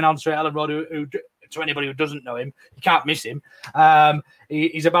stadium announcer at Elland Road, who to anybody who doesn't know him, you can't miss him.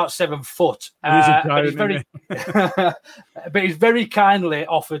 He's about 7 foot. But he's very kindly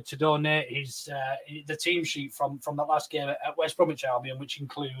offered to donate the team sheet from that last game at West Bromwich Albion, which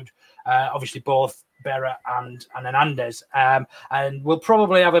include obviously both Berra and Hernandez. And we'll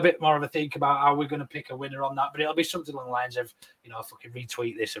probably have a bit more of a think about how we're going to pick a winner on that, but it'll be something along the lines of, fucking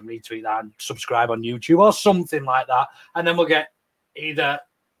retweet this and retweet that and subscribe on YouTube or something like that. And then we'll get either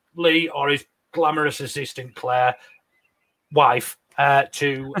Lee or his glamorous assistant Claire, wife,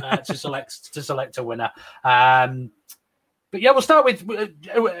 to select a winner. But yeah, we'll start with.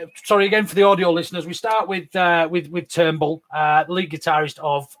 Sorry again for the audio listeners. We start with Turnbull, the lead guitarist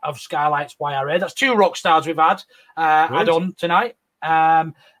of Skylights YRA. That's two rock stars we've had on tonight.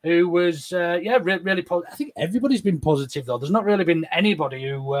 Who was really positive. I think everybody's been positive though. There's not really been anybody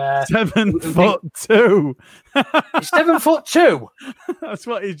who 7'2". 7'2". That's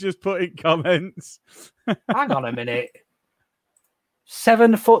what he's just put in comments. Hang on a minute.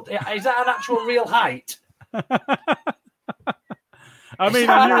 7 foot. Is that an actual real height? I mean,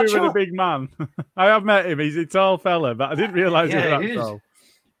 I knew he was a big man. I have met him. He's a tall fella, but I didn't realise he was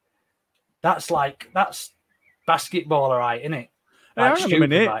that tall. That's basketball, all right, isn't it? Hey, hang on a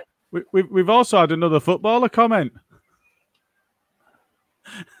minute. Like. We've also had another footballer comment.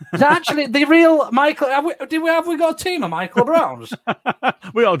 Is that actually the real Michael? Have we got a team of Michael Browns?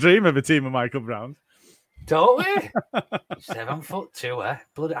 We all dream of a team of Michael Browns. Don't we? 7'2", eh?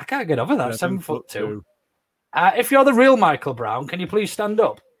 Bloody, I can't get over that. 7'2". If you're the real Michael Brown, can you please stand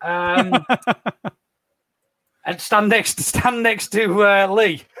up? And stand next to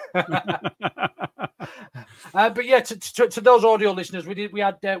Lee. But yeah, to those audio listeners, we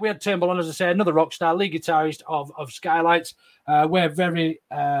had Turnbull on, as I say, another rock star, lead guitarist of Skylights. We're very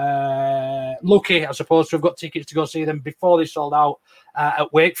lucky, I suppose, to have got tickets to go see them before they sold out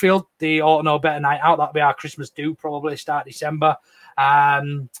at Wakefield, the Ought to Know Better night out. That'll be our Christmas due, probably start December.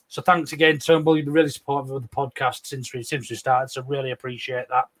 So thanks again, Turnbull. You've been really supportive of the podcast since we started, so really appreciate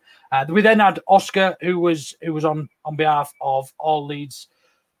that. We then had Oscar, who was on behalf of All Leeds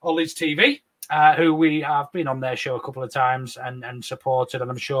TV, who we have been on their show a couple of times and supported.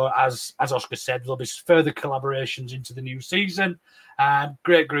 And I'm sure, as Oscar said, there'll be further collaborations into the new season.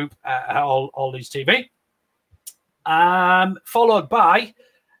 Great group at All Leeds TV. Followed by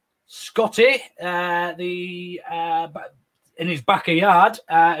Scotty, in his backyard,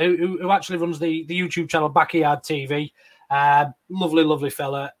 who actually runs the YouTube channel Backyard TV. Lovely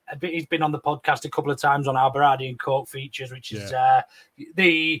fella. He's been on the podcast a couple of times on our Berardi and Coke features, which is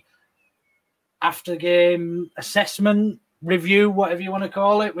the after game assessment review, whatever you want to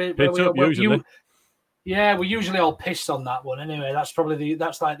call it. We're usually all pissed on that one. Anyway, that's probably the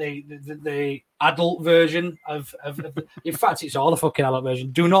adult version of in fact, it's all the fucking adult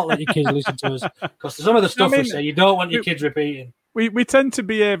version. Do not let your kids listen to us, because some of the stuff we say you don't want your kids repeating. We tend to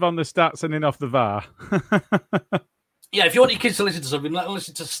behave on the stats and in off the VAR. Yeah, if you want your kids to listen to something, let them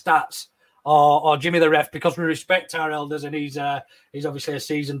listen to Stats or Jimmy the Ref, because we respect our elders, and he's obviously a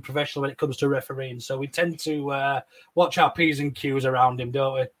seasoned professional when it comes to refereeing. So we tend to watch our P's and Q's around him,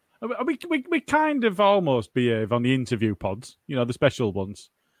 don't we? We kind of almost behave on the interview pods, the special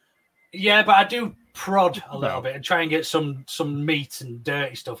ones. Yeah, but I do prod a little bit and try and get some meat and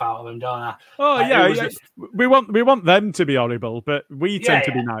dirty stuff out of them, don't I? Oh yeah. We want them to be horrible, but we tend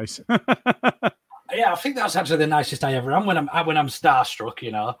to be nice. Yeah, I think that's actually the nicest I ever am when I'm starstruck.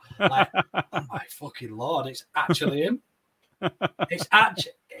 Like, oh my fucking lord, it's actually him. It's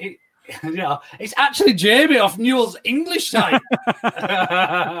actually Jamie off Newell's English site.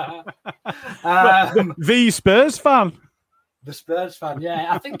 The Spurs fan. The Spurs fan,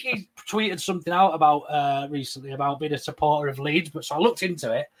 yeah. I think he tweeted something out about recently about being a supporter of Leeds, but so I looked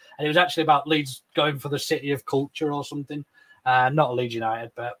into it, and it was actually about Leeds going for the city of culture or something. Not Leeds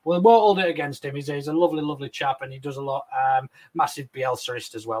United, but we won't hold it against him. He's a lovely chap, and he does a lot. Massive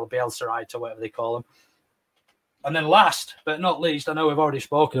Bielsaist as well, Bielsaite or whatever they call him. And then last but not least, I know we've already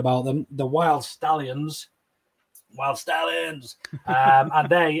spoken about them, the Wild Stallions. And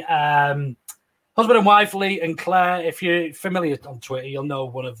they, husband and wife, Lee and Claire. If you're familiar on Twitter, you'll know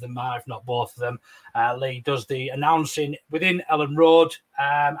one of them, if not both of them. Lee does the announcing within Ellen Road.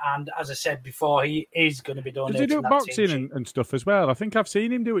 And as I said before, he is going to be donating. Does he do boxing and stuff as well? I think I've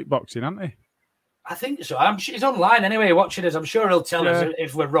seen him do it boxing, haven't he? I think so. He's online anyway, watching us. I'm sure he'll tell us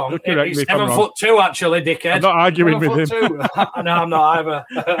if we're wrong. He's 7'2", actually, dickhead. I'm not arguing with him. No, I'm not either.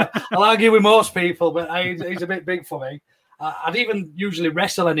 I'll argue with most people, but he's a bit big for me. I'd even usually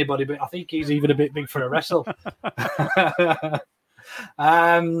wrestle anybody, but I think he's even a bit big for a wrestle.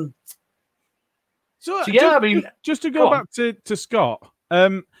 Just to go back to Scott,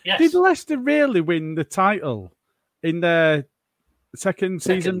 yes. Did Leicester really win the title in their second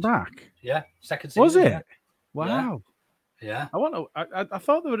season back? Yeah, second season. Was it? Yeah. Wow. Yeah. I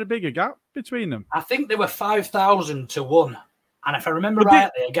thought there was a bigger gap between them. I think they were 5,000 to 1. And if I remember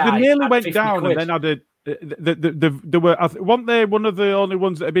rightly, a guy they nearly went down quid. and then had they were, weren't they one of the only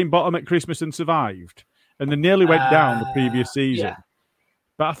ones that had been bottom at Christmas and survived? And they nearly went down the previous season. Yeah.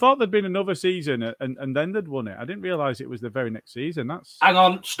 But I thought there'd been another season and then they'd won it. I didn't realise it was the very next season. Hang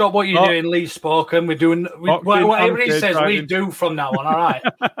on, stop what you're doing, Lee Spoken. We're doing whatever he says. We do from now on. All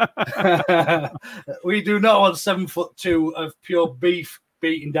right. We do not want 7'2" of pure beef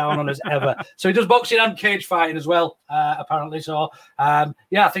beating down on us ever. So he does boxing and cage fighting as well, apparently. So I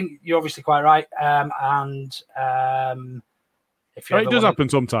think you're obviously quite right. It does happen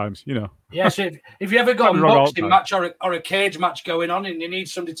sometimes, you know. Yes, if you ever got a boxing match or a cage match going on and you need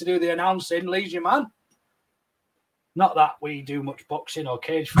somebody to do the announcing, Lee's your man. Not that we do much boxing or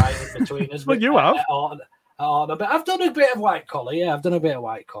cage fighting between us. Well, you have. But I've done a bit of white collar. Yeah, I've done a bit of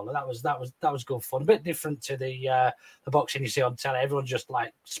white collar. That was good fun. A bit different to the boxing you see on telly. Everyone's just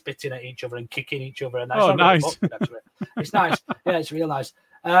like spitting at each other and kicking each other. And that's nice. Boxing, it's nice. Yeah, it's real nice.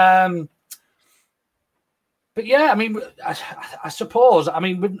 But yeah, I mean, I suppose. I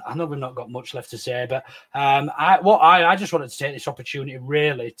mean, I know we've not got much left to say, but I just wanted to take this opportunity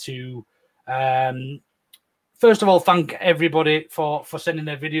really to, first of all, thank everybody for sending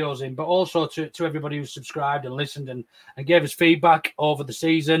their videos in, but also to everybody who subscribed and listened and gave us feedback over the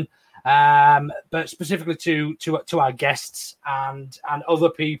season. But specifically to our guests and other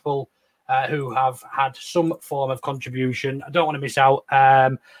people who have had some form of contribution. I don't want to miss out.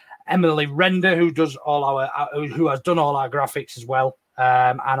 Emily Render, who has done all our graphics as well,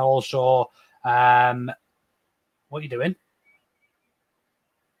 and also, what are you doing?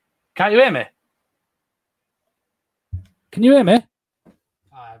 Can't you hear me? Can you hear me?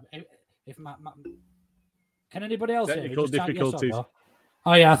 Can anybody else hear me? Technical difficulties.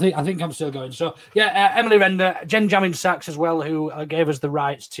 Oh yeah, I think I'm still going. So yeah, Emily Render, Jen Jamming Sax as well, who gave us the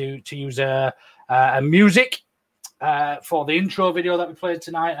rights to use a music. For the intro video that we played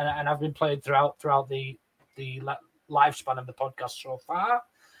tonight, and have been played throughout the lifespan of the podcast so far.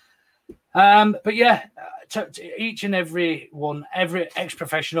 But yeah, to each and every one, every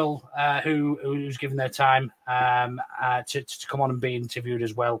ex-professional who's given their time to come on and be interviewed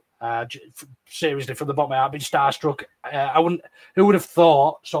as well. Seriously, from the bottom of my heart, I've been starstruck. Who would have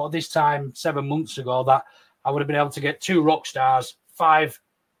thought, sort of this time 7 months ago, that I would have been able to get 2 rock stars, 5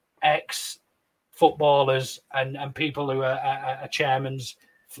 ex-footballers, and people who are chairmans.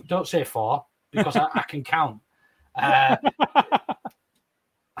 Don't say 4 because I can count.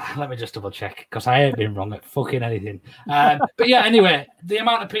 Let me just double check because I ain't been wrong at fucking anything. But yeah, anyway, the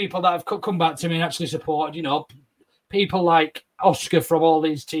amount of people that have come back to me and actually supported, people like Oscar from All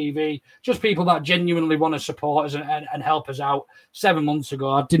These TV, just people that genuinely want to support us and help us out. 7 months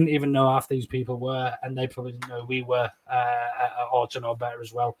ago, I didn't even know half these people were, and they probably didn't know we were or to know better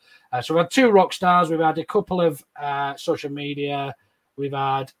as well. So we've had 2 rock stars. We've had a couple of social media. We've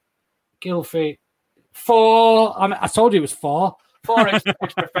had Gilfie. 4. I told you it was 4. 4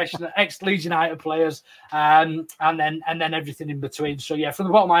 ex-professional, ex-Leeds United players, and then everything in between. So yeah, from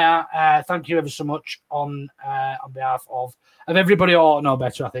the bottom of my heart, thank you ever so much on behalf of everybody who ought to know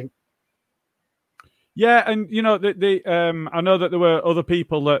better, I think. Yeah, and I know that there were other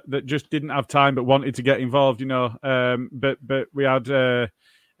people that just didn't have time but wanted to get involved. But we had a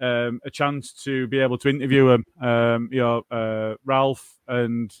chance to be able to interview them. Ralph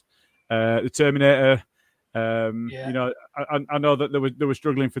and the Terminator. I know that they were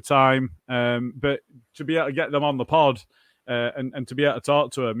struggling for time, but to be able to get them on the pod and to be able to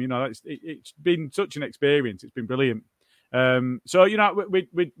talk to them, it's been such an experience. It's been brilliant. So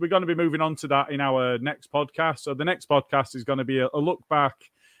we're going to be moving on to that in our next podcast. So the next podcast is going to be a look back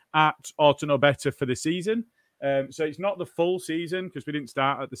at Ought to Know Better for the season. So it's not the full season because we didn't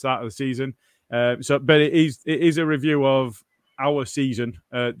start at the start of the season. But it is a review of our season,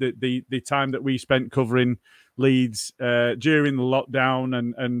 the time that we spent covering Leeds during the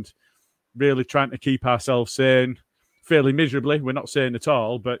lockdown and really trying to keep ourselves sane, fairly miserably. We're not sane at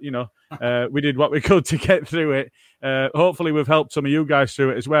all, but we did what we could to get through it. Hopefully we've helped some of you guys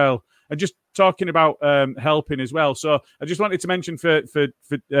through it as well. And just talking about helping as well. So I just wanted to mention for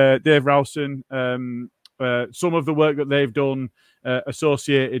Dave Rowson, some of the work that they've done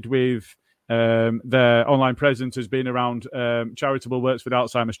associated with their online presence has been around charitable works for the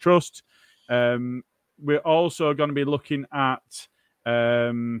Alzheimer's Trust. We're also going to be looking at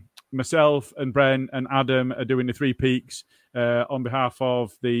myself and Bren and Adam are doing the 3 Peaks on behalf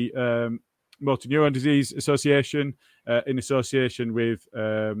of the Motor Neuron Disease Association in association with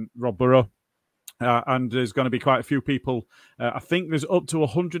Rob Burrow. And there's going to be quite a few people. I think there's up to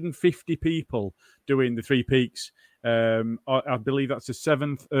 150 people doing the 3 Peaks. I believe that's the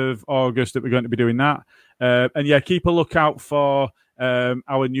 7th of August that we're going to be doing that. And yeah, keep a lookout for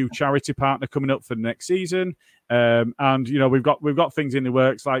our new charity partner coming up for the next season. And we've got things in the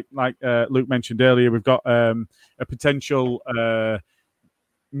works like Luke mentioned earlier. We've got a potential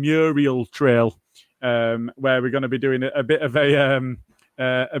Muriel Trail, where we're going to be doing a bit of a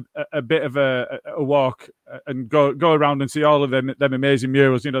walk and go around and see all of them amazing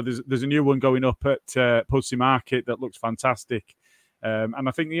murals. You know, there's a new one going up at Pudsey Market that looks fantastic, and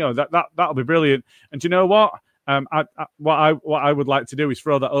I think that'll be brilliant. And do you know what? What I would like to do is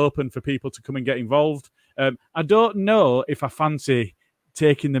throw that open for people to come and get involved. I don't know if I fancy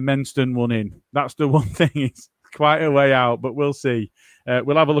taking the Menston one in. That's the one thing. It's quite a way out, but we'll see.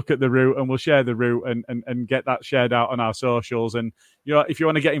 We'll have a look at the route and we'll share the route and get that shared out on our socials. And if you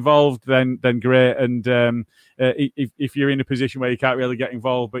want to get involved, then great. And if you're in a position where you can't really get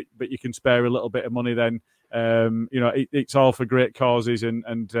involved, but you can spare a little bit of money, then it's all for great causes,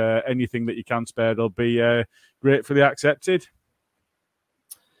 and anything that you can spare, they'll be gratefully accepted.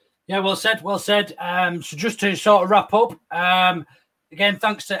 Yeah, well said. So just to sort of wrap up, again,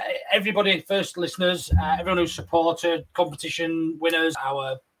 thanks to everybody, first listeners, everyone who's supported, competition winners,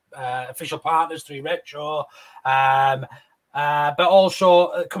 our official partners, 3 Retro. But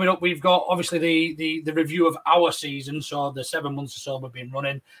also coming up, we've got obviously the review of our season. So the 7 months or so we've been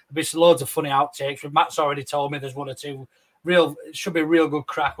running. There's loads of funny outtakes. Matt's already told me there's 1 or 2 it should be a real good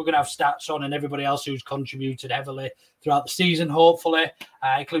crack. We're going to have stats on and everybody else who's contributed heavily throughout the season, hopefully,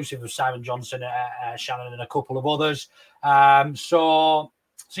 inclusive of Simon Johnson, Shannon, and a couple of others. So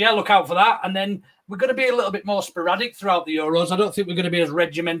yeah, look out for that. And then we're going to be a little bit more sporadic throughout the Euros. I don't think we're going to be as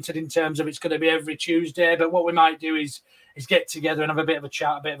regimented in terms of it's going to be every Tuesday. But what we might do is get together and have a bit of a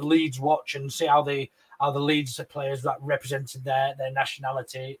chat, a bit of a Leeds watch, and see how the Leeds players that represented their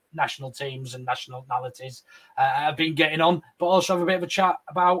national teams and nationalities have been getting on, but also have a bit of a chat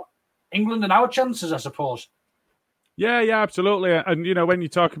about England and our chances, I suppose. Yeah, absolutely. And when you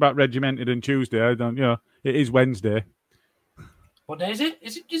talk about regimented and Tuesday, it is Wednesday. What day is it?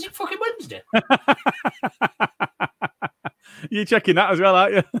 Is it fucking Wednesday? You're checking that as well,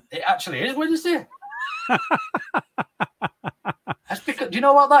 aren't you? It actually is Wednesday. That's because, do you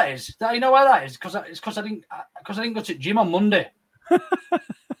know what that is? You know why that is? Because I didn't go to the gym on Monday.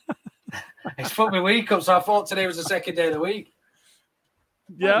 It's fucked my week up, so I thought today was the second day of the week.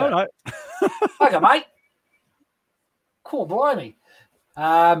 Yeah, all right. Hang on, mate. Cool, blimey.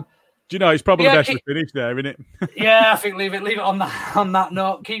 Do you know, it's probably best to finish there, isn't it? Yeah, I think leave it on that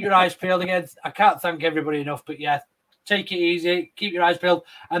note. Keep your eyes peeled again. I can't thank everybody enough, but yeah, take it easy. Keep your eyes peeled.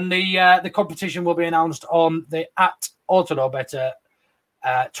 And the competition will be announced on the @AutoKnowBetter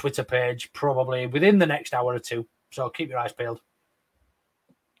Twitter page, probably within the next hour or 2. So keep your eyes peeled.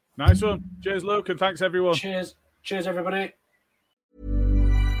 Nice one. Cheers, Luke, and thanks, everyone. Cheers, everybody.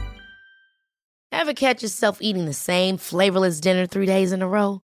 Ever catch yourself eating the same flavorless dinner 3 days in a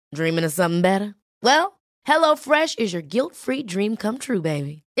row? Dreaming of something better? Well, HelloFresh is your guilt-free dream come true,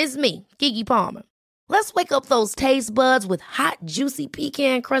 baby. It's me, Keke Palmer. Let's wake up those taste buds with hot, juicy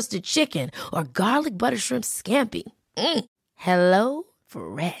pecan-crusted chicken or garlic butter shrimp scampi. Hello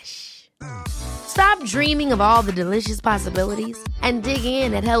Fresh. Stop dreaming of all the delicious possibilities and dig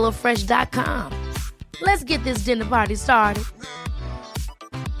in at HelloFresh.com. Let's get this dinner party started.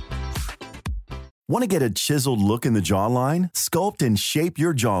 Want to get a chiseled look in the jawline? Sculpt and shape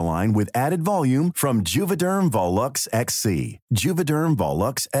your jawline with added volume from Juvederm Volux XC. Juvederm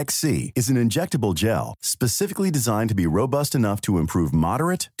Volux XC is an injectable gel specifically designed to be robust enough to improve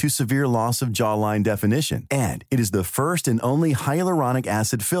moderate to severe loss of jawline definition. And it is the first and only hyaluronic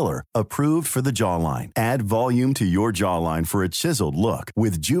acid filler approved for the jawline. Add volume to your jawline for a chiseled look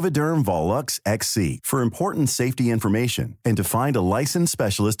with Juvederm Volux XC. For important safety information and to find a licensed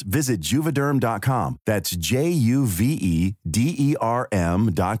specialist, visit Juvederm.com. That's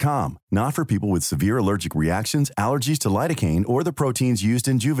Juvederm.com. Not for people with severe allergic reactions, allergies to lidocaine, or the proteins used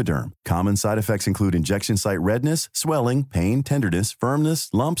in Juvederm. Common side effects include injection site redness, swelling, pain, tenderness, firmness,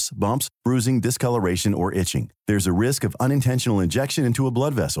 lumps, bumps, bruising, discoloration, or itching. There's a risk of unintentional injection into a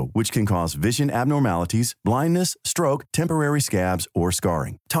blood vessel, which can cause vision abnormalities, blindness, stroke, temporary scabs, or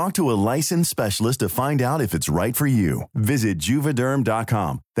scarring. Talk to a licensed specialist to find out if it's right for you. Visit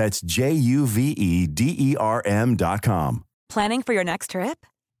Juvederm.com. That's Juvederm.com. Planning for your next trip?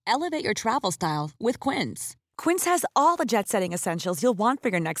 Elevate your travel style with Quince. Quince has all the jet-setting essentials you'll want for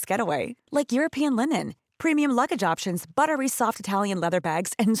your next getaway, like European linen, premium luggage options, buttery soft Italian leather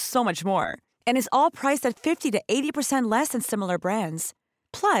bags, and so much more. And is all priced at 50 to 80% less than similar brands.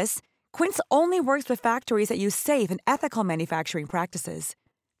 Plus, Quince only works with factories that use safe and ethical manufacturing practices.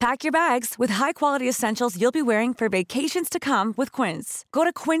 Pack your bags with high-quality essentials you'll be wearing for vacations to come with Quince. Go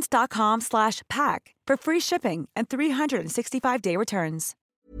to quince.com/pack for free shipping and 365-day returns.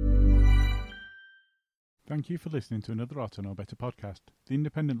 Thank you for listening to another Auto Know Better podcast, the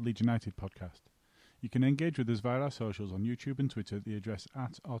independent Leeds United podcast. You can engage with us via our socials on YouTube and Twitter at the address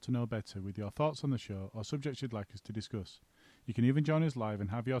 @OughToKnowBetter with your thoughts on the show or subjects you'd like us to discuss. You can even join us live and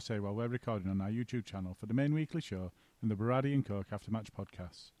have your say while we're recording on our YouTube channel for the main weekly show and the Berardi and Coke Aftermatch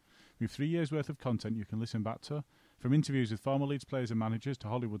podcasts. We have 3 years' worth of content you can listen back to, from interviews with former Leeds players and managers to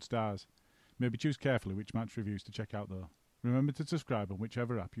Hollywood stars. Maybe choose carefully which match reviews to check out though. Remember to subscribe on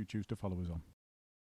whichever app you choose to follow us on.